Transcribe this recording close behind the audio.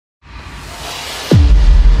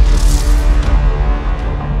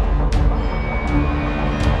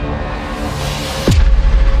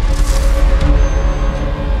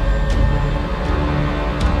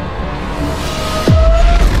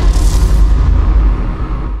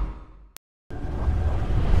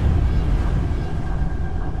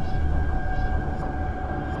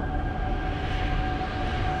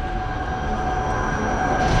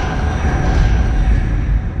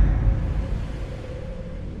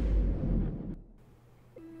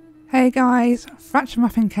Hey guys, Fracture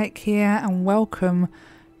Muffin Cake here and welcome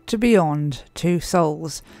to Beyond Two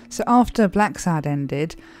Souls. So after Blacksad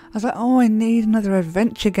ended, I was like, oh, I need another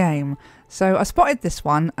adventure game. So I spotted this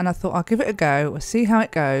one and I thought I'll give it a go, see how it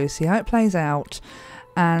goes, see how it plays out.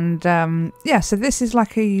 And yeah, so this is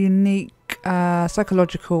like a unique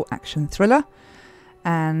psychological action thriller.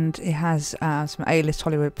 And it has some A-list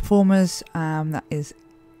Hollywood performers, that is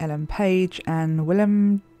Ellen Page and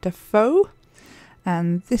Willem Dafoe.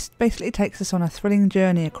 And this basically takes us on a thrilling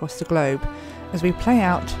journey across the globe as we play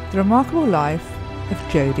out the remarkable life of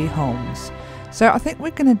Jodie Holmes. So I think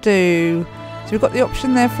we're going to do, so we've got the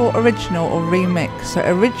option there for original or remix. So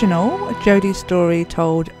original, Jodie's story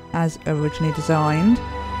told as originally designed,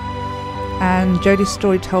 and Jodie's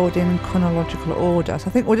story told in chronological order. So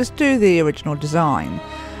I think we'll just do the original design.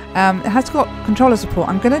 It has got controller support.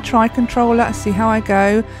 I'm going to try controller, see how I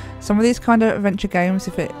go. Some of these kind of adventure games,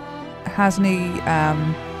 if it has any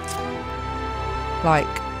like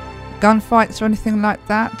gunfights or anything like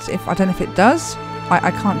that, I don't know if it does.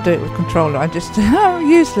 I can't do it with controller. I'm just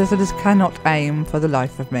useless. I just cannot aim for the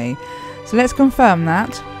life of me. So let's confirm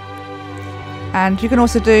that. And you can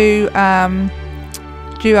also do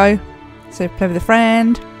duo, so play with a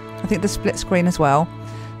friend. I think the split screen as well.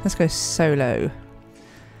 Let's go solo.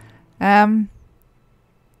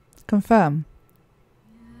 Confirm.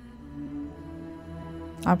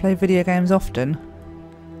 I play video games often.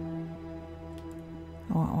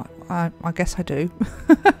 Oh, I guess I do.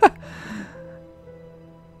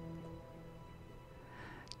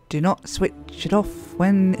 Do not switch it off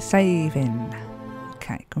when saving.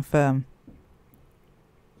 Okay, confirm.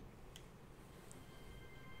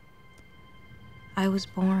 I was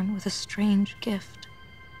born with a strange gift.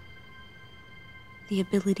 The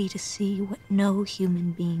ability to see what no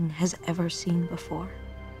human being has ever seen before.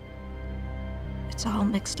 It's all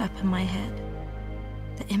mixed up in my head.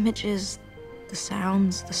 The images, the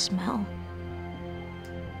sounds, the smell.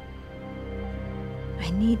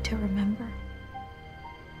 I need to remember.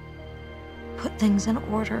 Put things in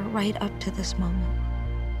order right up to this moment.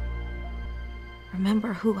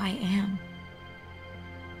 Remember who I am.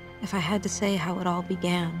 If I had to say how it all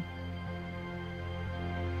began,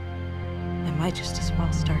 I might just as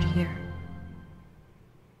well start here.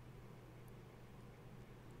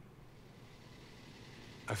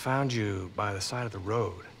 I found you by the side of the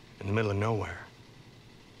road, in the middle of nowhere.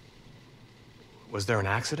 Was there an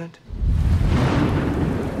accident?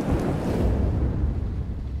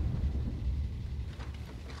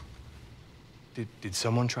 Did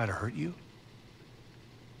someone try to hurt you?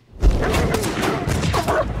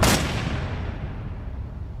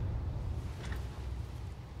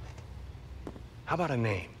 How about a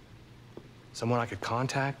name? Someone I could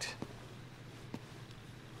contact?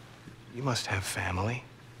 You must have family.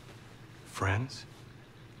 Friends?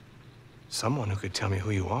 Someone who could tell me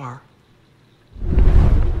who you are.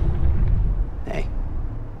 Hey.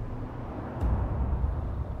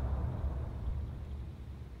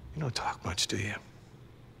 You don't talk much, do you?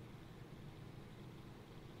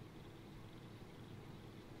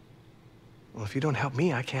 Well, if you don't help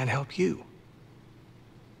me, I can't help you.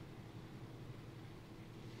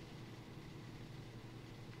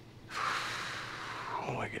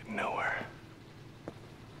 Oh, I get nowhere.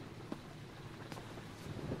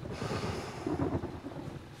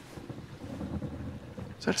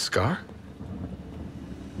 Is that a scar?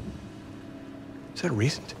 Is that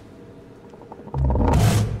recent?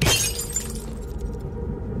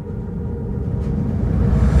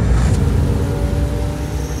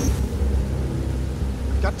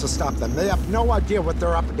 Got to stop them. They have no idea what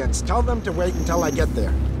they're up against. Tell them to wait until I get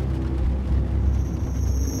there.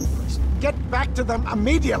 Get back to them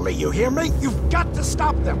immediately, you hear me? You've got to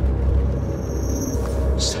stop them!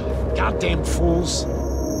 Goddamn fools.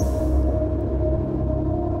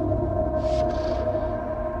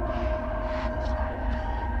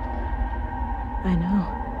 I know.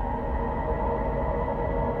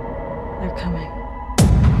 They're coming.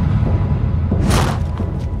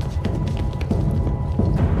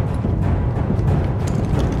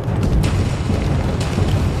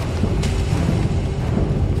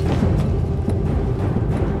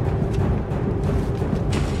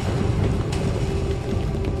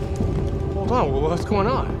 Hold on, what's going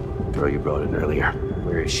on? Girl you brought in earlier.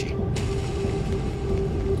 Where is she?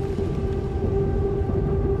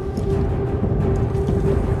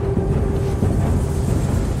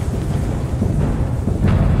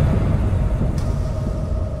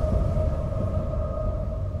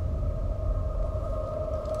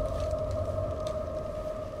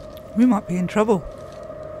 We might be in trouble.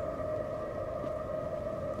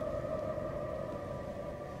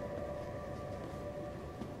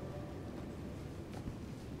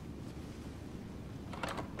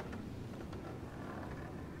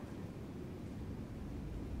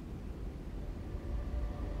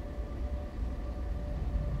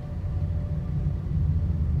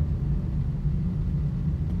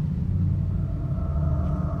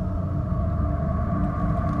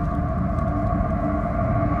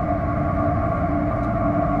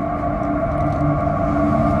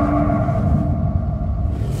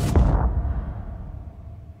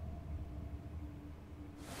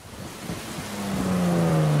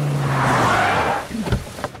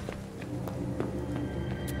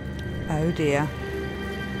 dear.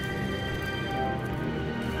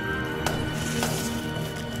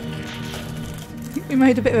 I think we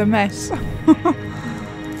made a bit of a mess.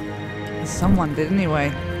 Someone did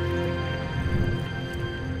anyway.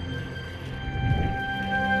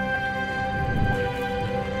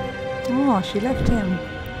 Oh, she left him.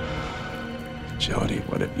 Jodie,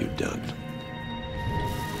 what have you done?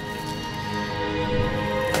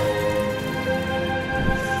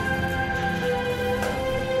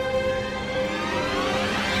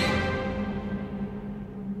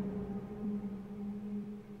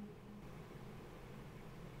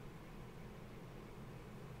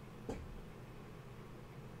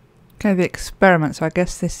 Okay, the experiment. So I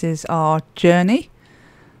guess this is our journey.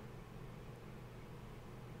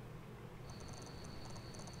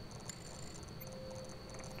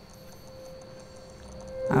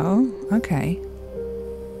 Oh, okay.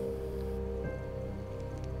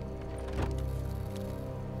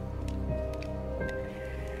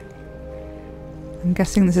 I'm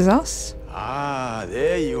guessing this is us. Ah,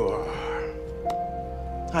 there you are.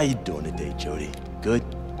 How you doing today, Jodie? Good?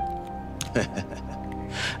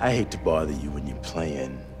 I hate to bother you when you're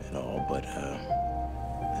playing and all, but I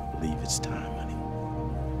believe it's time, honey.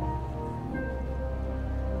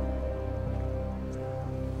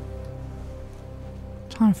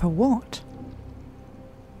 Time for what?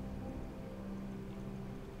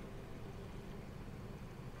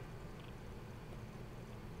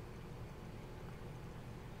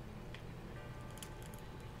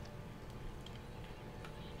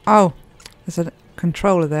 Oh, there's a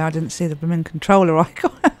controller there. I didn't see the blooming controller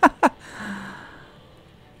icon.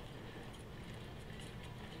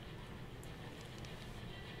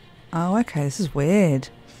 Oh, okay, this is weird.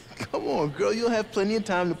 Come on, girl, you'll have plenty of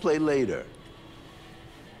time to play later.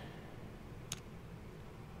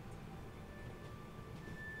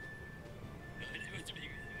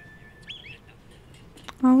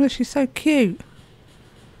 Oh, look, she's so cute.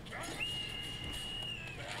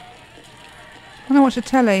 I don't watch the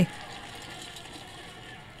telly.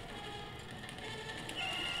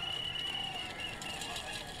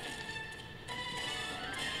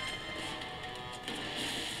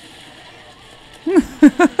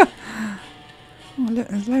 Oh, look,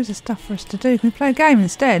 there's loads of stuff for us to do. Can we play a game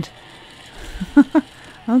instead?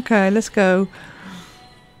 Okay, let's go.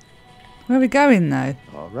 Where are we going, though?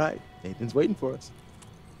 All right, Nathan's waiting for us.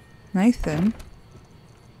 Nathan?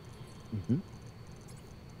 Mm-hmm.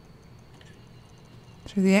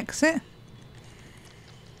 Through the exit?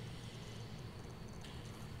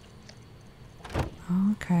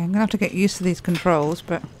 Oh, okay, I'm going to have to get used to these controls,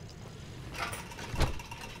 but...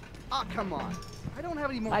 Oh, come on. I don't have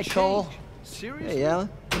any more Hi, change. Cole. Seriously? Hey, Alan.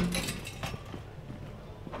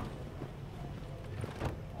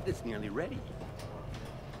 It's nearly ready.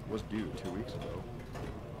 Was due 2 weeks ago.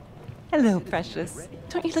 Hello, precious.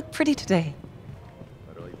 Don't you look pretty today?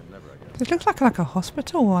 Better late than never, I guess. It looks like a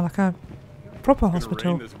hospital, or like a proper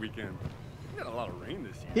hospital. Rain this weekend. We got a lot of rain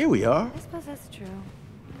this year. Here we are. I suppose that's true.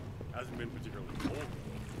 Hasn't been particularly cold.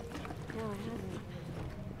 No, it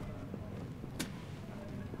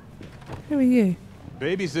hasn't. Who are you?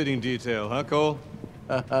 Babysitting detail, huh, Cole?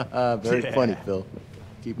 Very funny, Phil.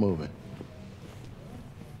 Keep moving.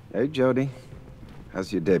 Hey, Jodie.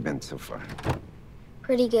 How's your day been so far?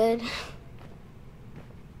 Pretty good.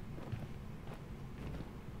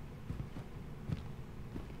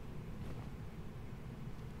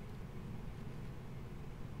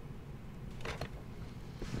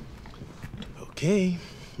 Okay,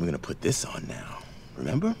 we're gonna put this on now.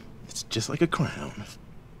 Remember? It's just like a crown.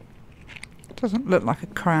 It doesn't look like a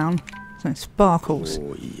crown. It sparkles.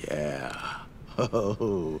 Oh, yeah.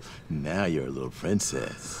 Oh, now you're a little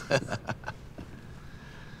princess.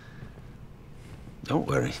 Don't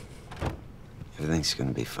worry. Everything's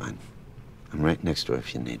gonna be fine. I'm right next door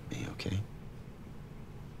if you need me, okay?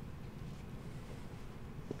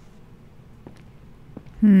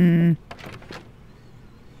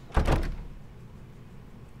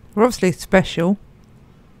 We're obviously special.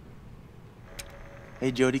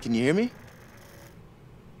 Hey, Jodie, can you hear me?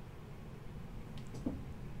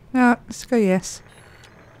 No, let's go yes.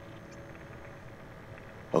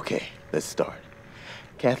 Okay, let's start.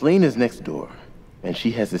 Kathleen is next door, and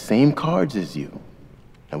she has the same cards as you.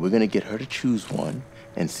 And we're gonna get her to choose one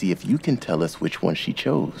and see if you can tell us which one she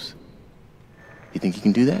chose. You think you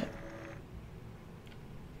can do that?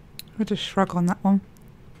 We'll just shrug on that one.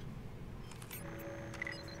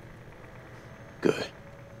 Good.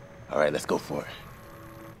 All right, let's go for it.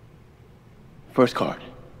 First card.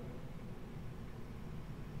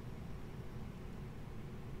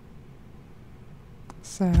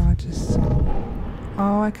 So I just...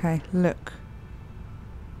 Oh, okay, look.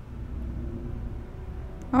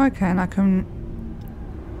 Okay, and I can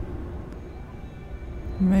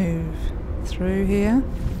move through here.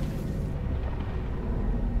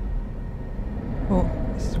 Oh,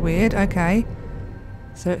 this is weird. Okay.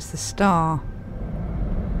 So it's the star.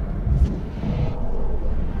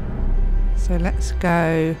 So let's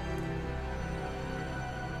go.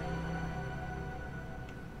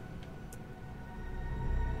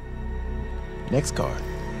 Next card.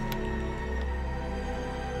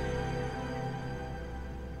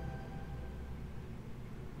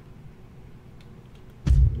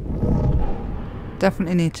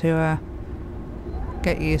 Definitely need to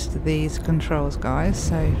get used to these controls, guys,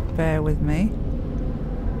 so bear with me.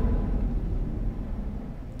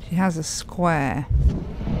 She has a square.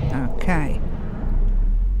 Okay.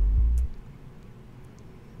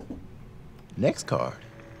 Next card.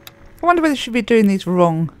 I wonder whether she should be doing these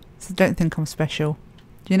wrong, so don't think I'm special.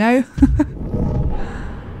 Do you know?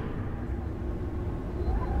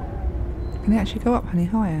 Can it actually go up any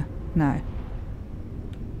higher? No.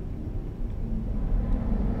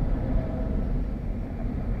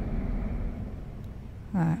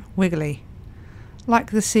 Wiggly.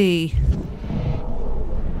 Like the sea.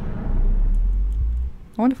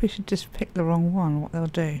 I wonder if we should just pick the wrong one, what they'll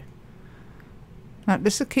do. No,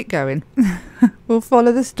 let's just keep going. We'll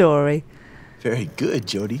follow the story. Very good,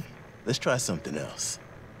 Jodie. Let's try something else.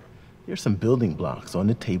 There's some building blocks on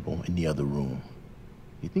the table in the other room.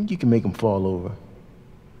 You think you can make them fall over?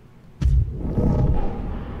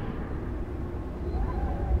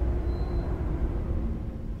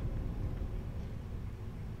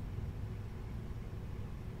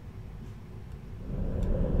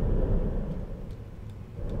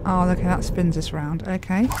 Oh, okay, that spins us round.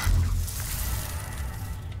 Okay.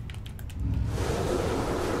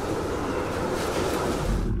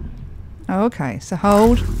 Oh, okay, so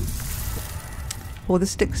hold. Pull the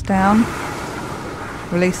sticks down.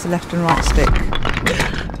 Release the left and right stick.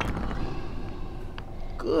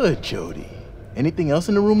 Good, Jodie. Anything else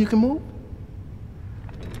in the room you can move?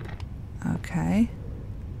 Okay.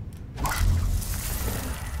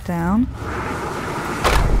 Down.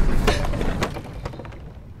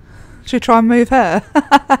 Should we try and move her?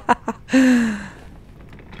 I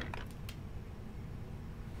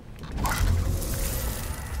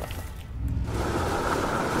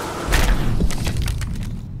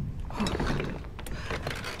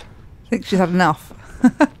think she's had enough.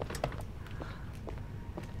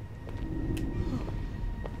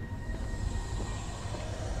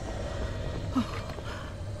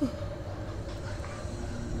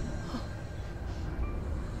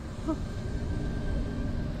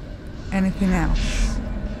 Anything else?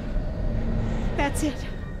 That's it.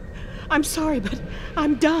 I'm sorry, but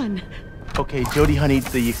I'm done. Okay, Jodie, honey,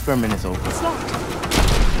 the experiment is over. It's locked.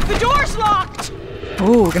 The door's locked!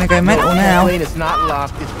 Oh, we're gonna go mental now. Kathleen, it's not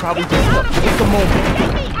locked. It's probably just a moment.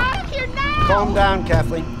 Get me out of here now! Calm down,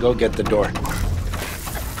 Kathleen. Go get the door.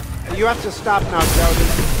 You have to stop now,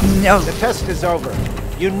 Jodie. No. The test is over.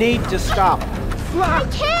 You need to stop. I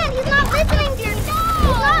can't! He's not listening to you! He's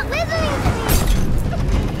not listening to me!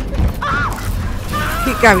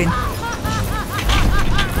 Keep going.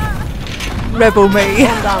 Rebel me.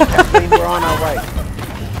 Calm down, Kathleen. We're on our way.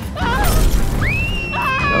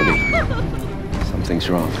 Jodie, something's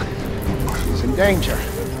wrong. She's in danger.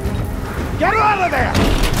 Get her out of there!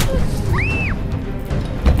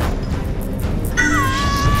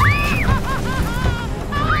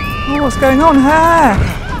 Oh, what's going on here?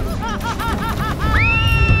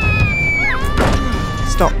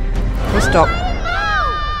 Stop. We'll stop.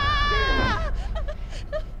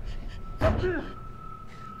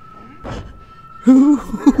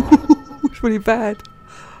 It's really bad.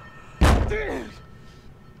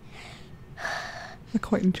 I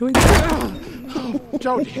quite enjoyed that.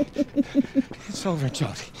 Jodie. It's over,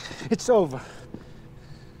 Jodie. It's over.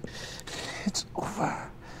 It's over.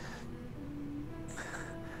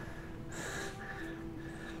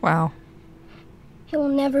 Wow. It will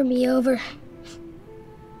never be over.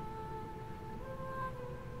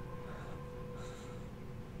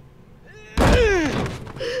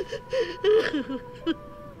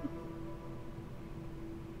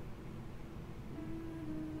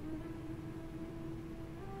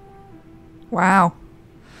 Wow.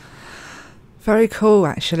 Very cool,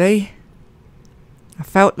 actually. I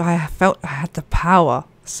felt I had the power.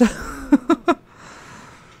 So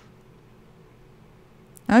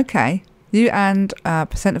okay. You and %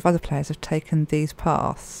 of other players have taken these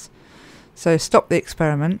paths. So stop the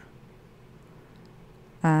experiment.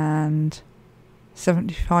 And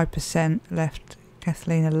 75% left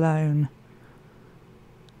Kathleen alone.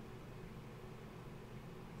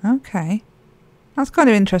 Okay. That's kind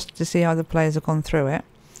of interesting to see how the players have gone through it.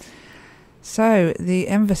 So, the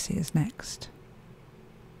embassy is next.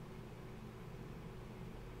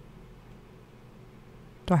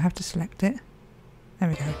 Do I have to select it? There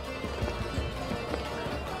we go.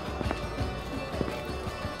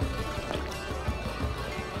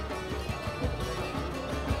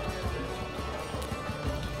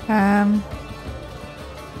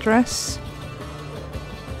 Dress.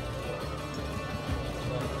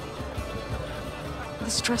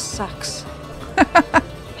 This dress sucks.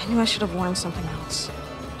 I knew I should have worn something else.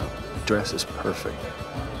 Dress is perfect.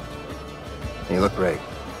 You look great.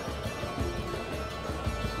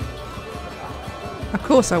 Of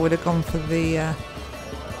course I would have gone for the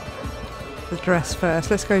dress first.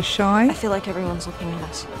 Let's go shy. I feel like everyone's looking at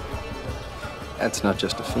us. That's not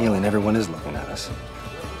just a feeling. Everyone is looking at us.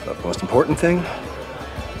 But the most important thing,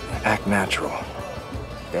 act natural.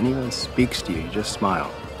 If anyone speaks to you, just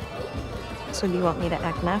smile. So do you want me to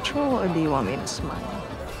act natural, or do you want me to smile?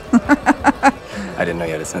 I didn't know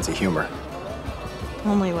you had a sense of humor.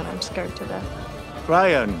 Only when I'm scared to death.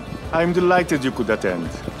 Ryan, I'm delighted you could attend.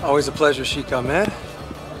 Always a pleasure, Sheikh Ahmed.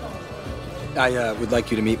 I would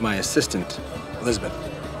like you to meet my assistant, Elizabeth.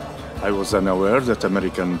 I was unaware that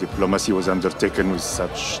American diplomacy was undertaken with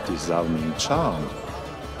such disarming charm.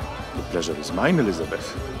 The pleasure is mine,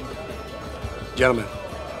 Elizabeth. Gentlemen,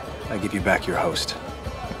 I give you back your host.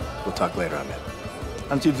 We'll talk later, Ahmed.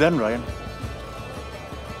 Until then, Ryan.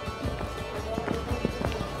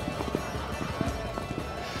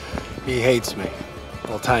 He hates me. The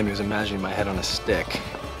whole time he was imagining my head on a stick.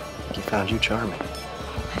 He found you charming.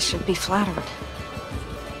 I should be flattered.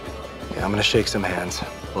 Yeah, I'm gonna shake some hands,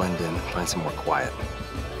 blend in, find some more quiet.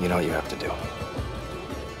 You know what you have to do.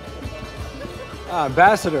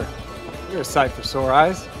 Ambassador, you're a sight for sore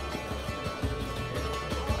eyes.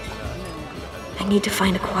 I need to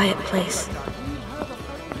find a quiet place.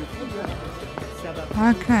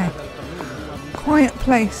 Okay. Quiet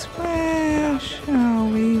place. Where shall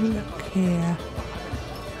we look here?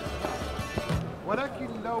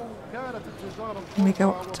 Can we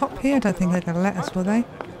go up top here? I don't think they're going to let us, will they?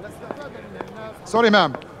 Sorry,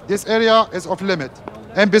 ma'am. This area is off limit.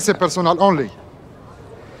 Embassy personnel only.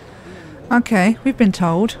 Okay, we've been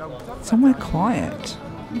told. Somewhere quiet.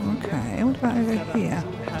 Okay, what about over here?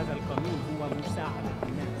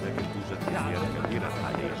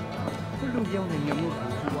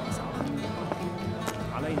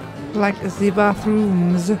 Like the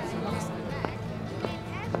bathrooms.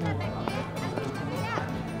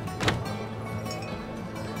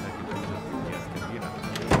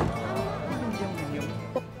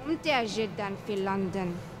 ممتع جدا في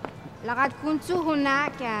لندن. لقد كنت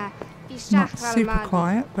هناك في الشهر الماضي.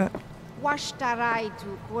 Quiet, but واشتريت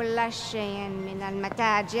كل شيء من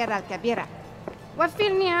المتاجر الكبيرة. وفي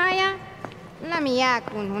النهاية لم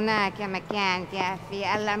يكن هناك مكان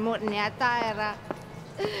كافي إلا مؤنة طائرة.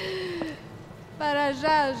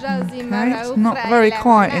 فرجع جوزي مرة أخرى. It's not very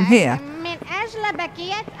quiet in here. من أجل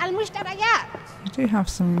بقية المشتريات. We do have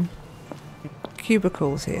some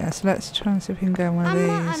cubicles here, so let's try and see if we can go in one of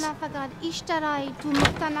أما these. أنا فقد اشتريت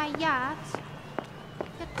مقتنيات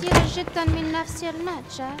كثيرة جدا من نفس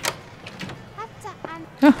المتجر. حتى أن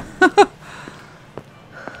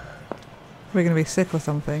We're going to be sick or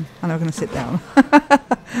something. I know we're going to sit down.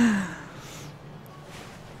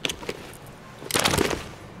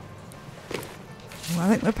 Well, I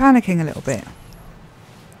think we're panicking a little bit.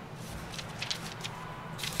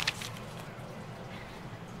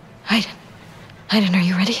 Aiden, are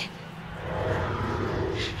you ready?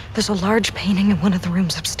 There's a large painting in one of the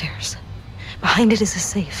rooms upstairs. Behind it is a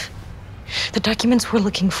safe. The documents we're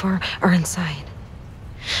looking for are inside.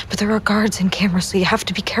 But there are guards and cameras, so you have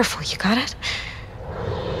to be careful. You got it?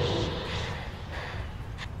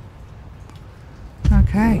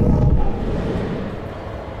 Okay.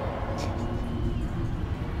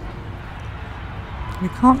 We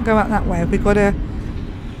can't go out that way. We've got to...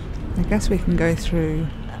 I guess we can go through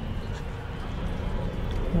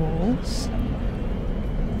walls.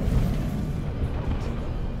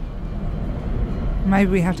 Maybe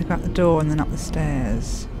we have to go out the door and then up the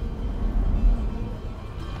stairs.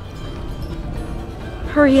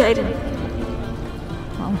 Hurry, Aiden.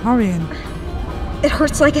 I'm hurrying. It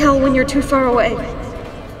hurts like hell when you're too far away.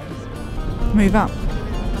 Move up.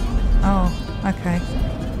 Oh, okay.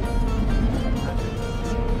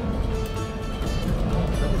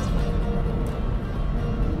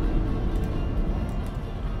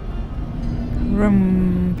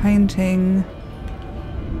 Room painting.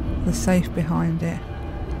 The safe behind it.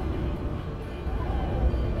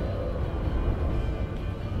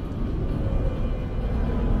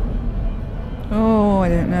 Oh, I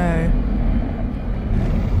don't know.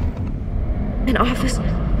 An office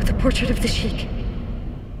with a portrait of the Sheik.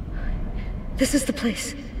 This is the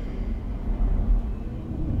place.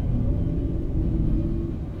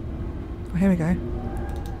 Oh, here we go.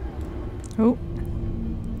 Oh.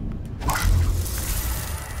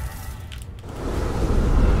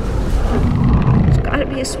 There's gotta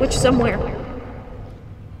be a switch somewhere.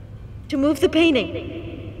 To move the painting.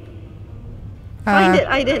 Find it,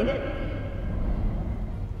 Aiden.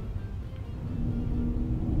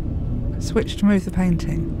 Switch to move the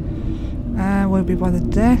painting. We'll be by the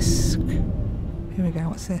desk. Here we go,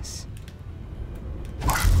 what's this?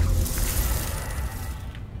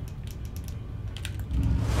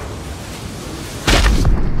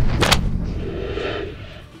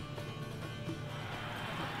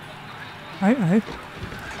 Oh.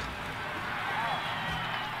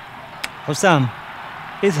 حسام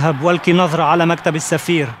اذهب والقِ نظرة على مكتب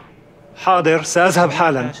السفير. حاضر سأذهب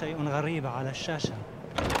حالا. شيء غريب على الشاشة.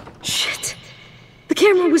 Shit! The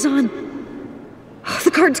camera was on. Oh,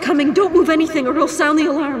 the guard's coming. Don't move anything or he'll sound the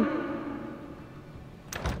alarm.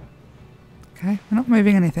 Okay, we're not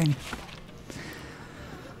moving anything.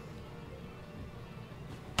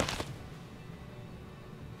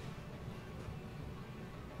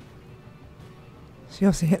 So you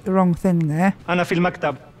obviously hit the wrong thing there. أنا في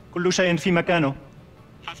المكتب. كل شيء في مكانه.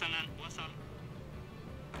 حسنا وصل.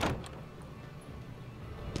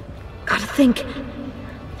 Gotta think.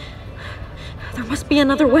 There must be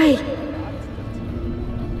another way.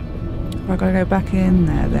 I've got to go back in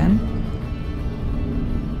there then.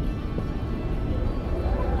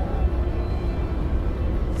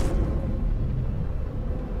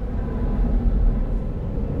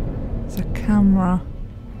 There's a camera.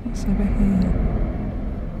 What's over here?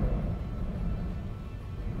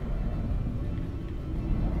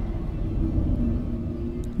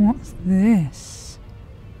 What's this?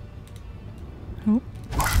 Oh.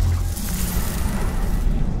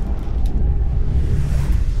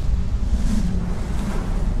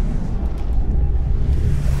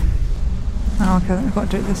 Oh, okay, I've got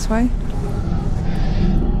to do it this way.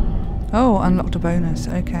 Oh, unlocked a bonus,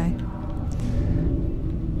 okay.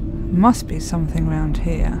 Must be something around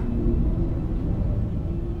here.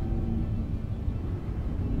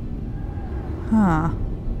 Huh.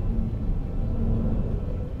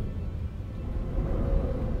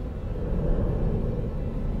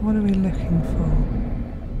 What are we looking for?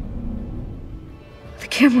 The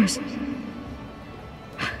cameras.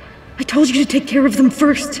 I told you to take care of them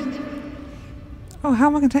first. Oh, how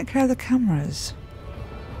am I going to take care of the cameras?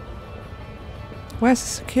 Where's the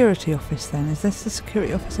security office then? Is this the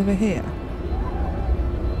security office over here?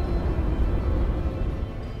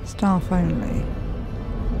 Staff only.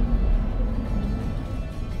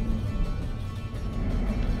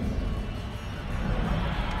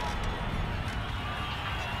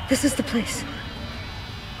 This is the place.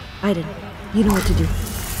 Aiden, you know what to do.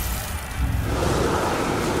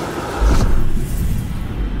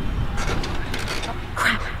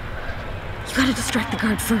 Crap. You gotta distract the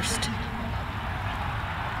guard first.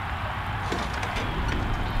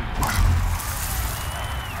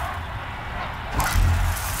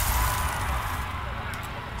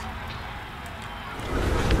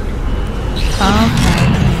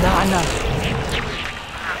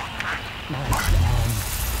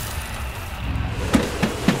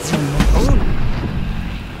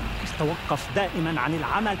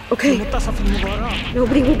 Okay.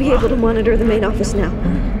 Nobody will be able to monitor the main office now.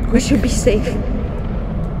 We should be safe.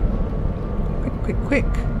 Quick.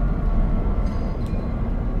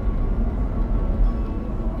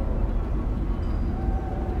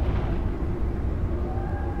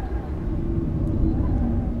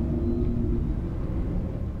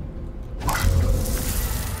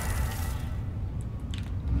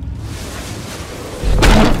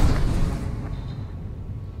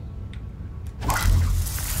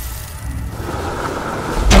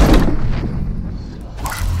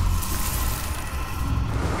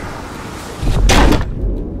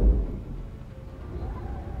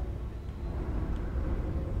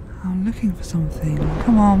 I'm looking for something.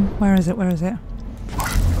 Come on, where is it? Where is it?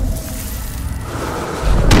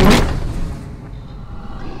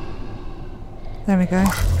 There we go.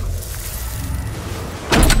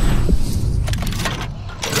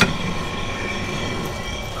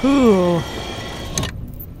 Cool.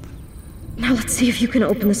 Now let's see if you can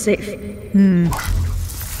open the safe.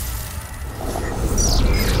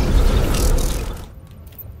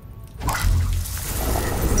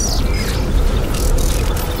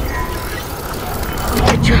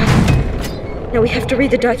 Good job. Now we have to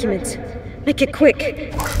read the documents. Make it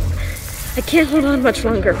quick. I can't hold on much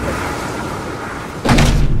longer.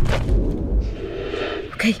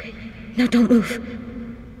 Okay, now don't move.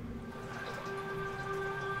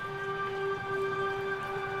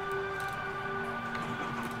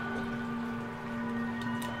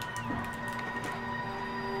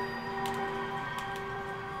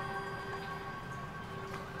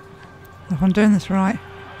 if I'm doing this right.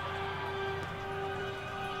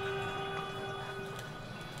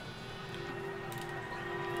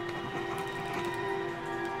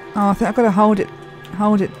 Oh, I think I've got to hold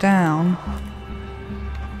it down.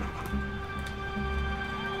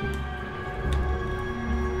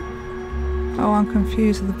 Oh, I'm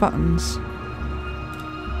confused with the buttons.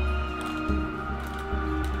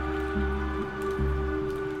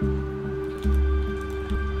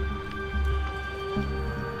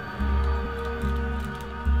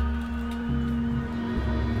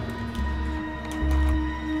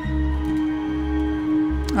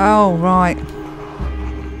 Oh, right.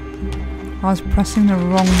 I was pressing the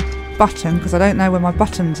wrong button because I don't know where my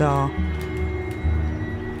buttons are.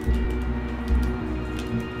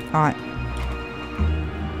 Alright.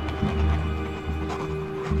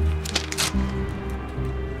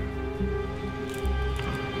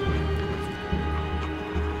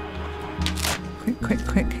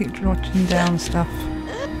 Quick, keep jotting down stuff.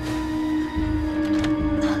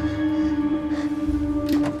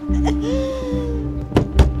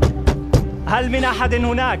 هل من أحد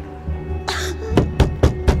هناك؟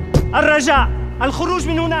 الرجاء الخروج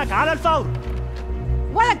من هناك على الفور.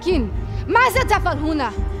 ولكن ماذا تفعل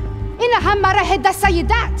هنا؟ إنها مراهد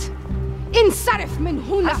السيدات. انصرف من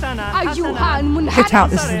هنا أيها المنحرف. Get out,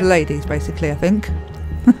 this is the ladies basically, I think.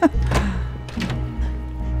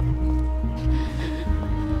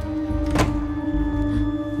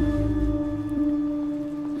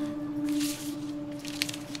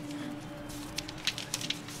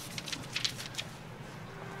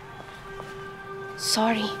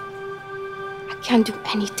 Sorry. I can't do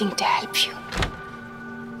anything to help you.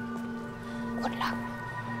 Good luck.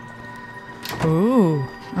 Ooh,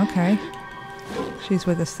 okay. She's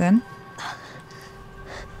with us then.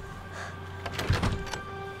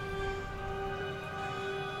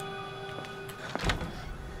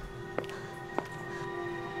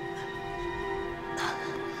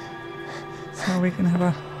 So we can have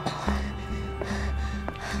a...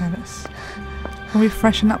 Okay, let's... Can we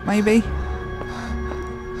freshen up maybe?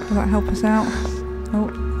 Will that help us out? Oh.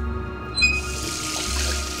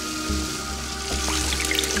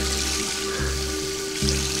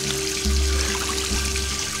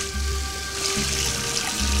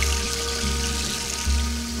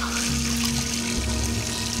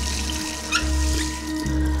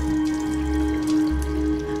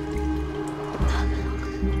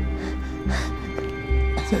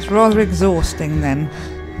 So it's rather exhausting then.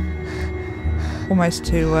 Almost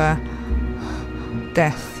to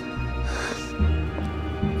death.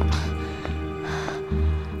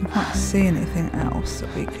 See anything else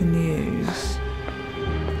that we can use?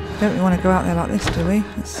 Don't we want to go out there like this, do we?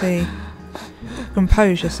 Let's see.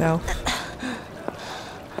 Compose yourself.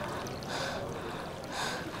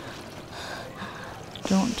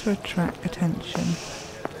 Don't want to attract attention.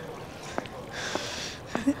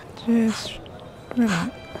 Just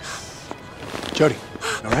relax. Jodie,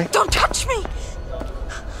 all right? Don't touch me!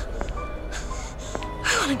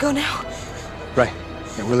 I want to go now. Right.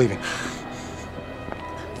 Yeah, we're leaving.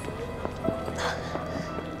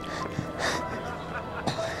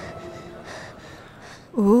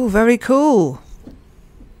 Ooh, very cool.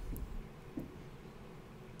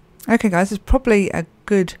 Okay guys, it's probably a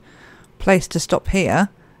good place to stop here.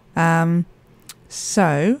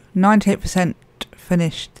 So, 98%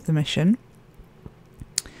 finished the mission.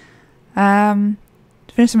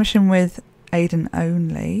 Finished the mission with Aiden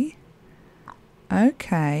only.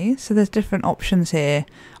 Okay, so there's different options here,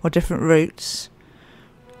 or different routes.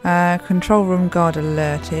 Control room guard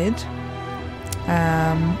alerted.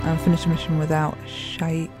 And finish the mission without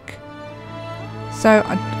shake. So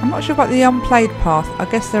I'm not sure about the unplayed path. I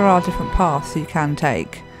guess there are different paths you can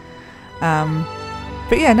take.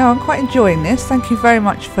 But yeah, no, I'm quite enjoying this. Thank you very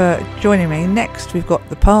much for joining me. Next we've got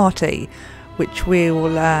the party, which we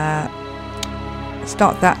will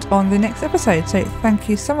start that on the next episode. So thank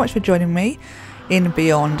you so much for joining me in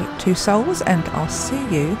Beyond Two Souls, and I'll see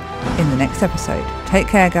you in the next episode. Take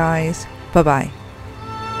care guys. Bye bye.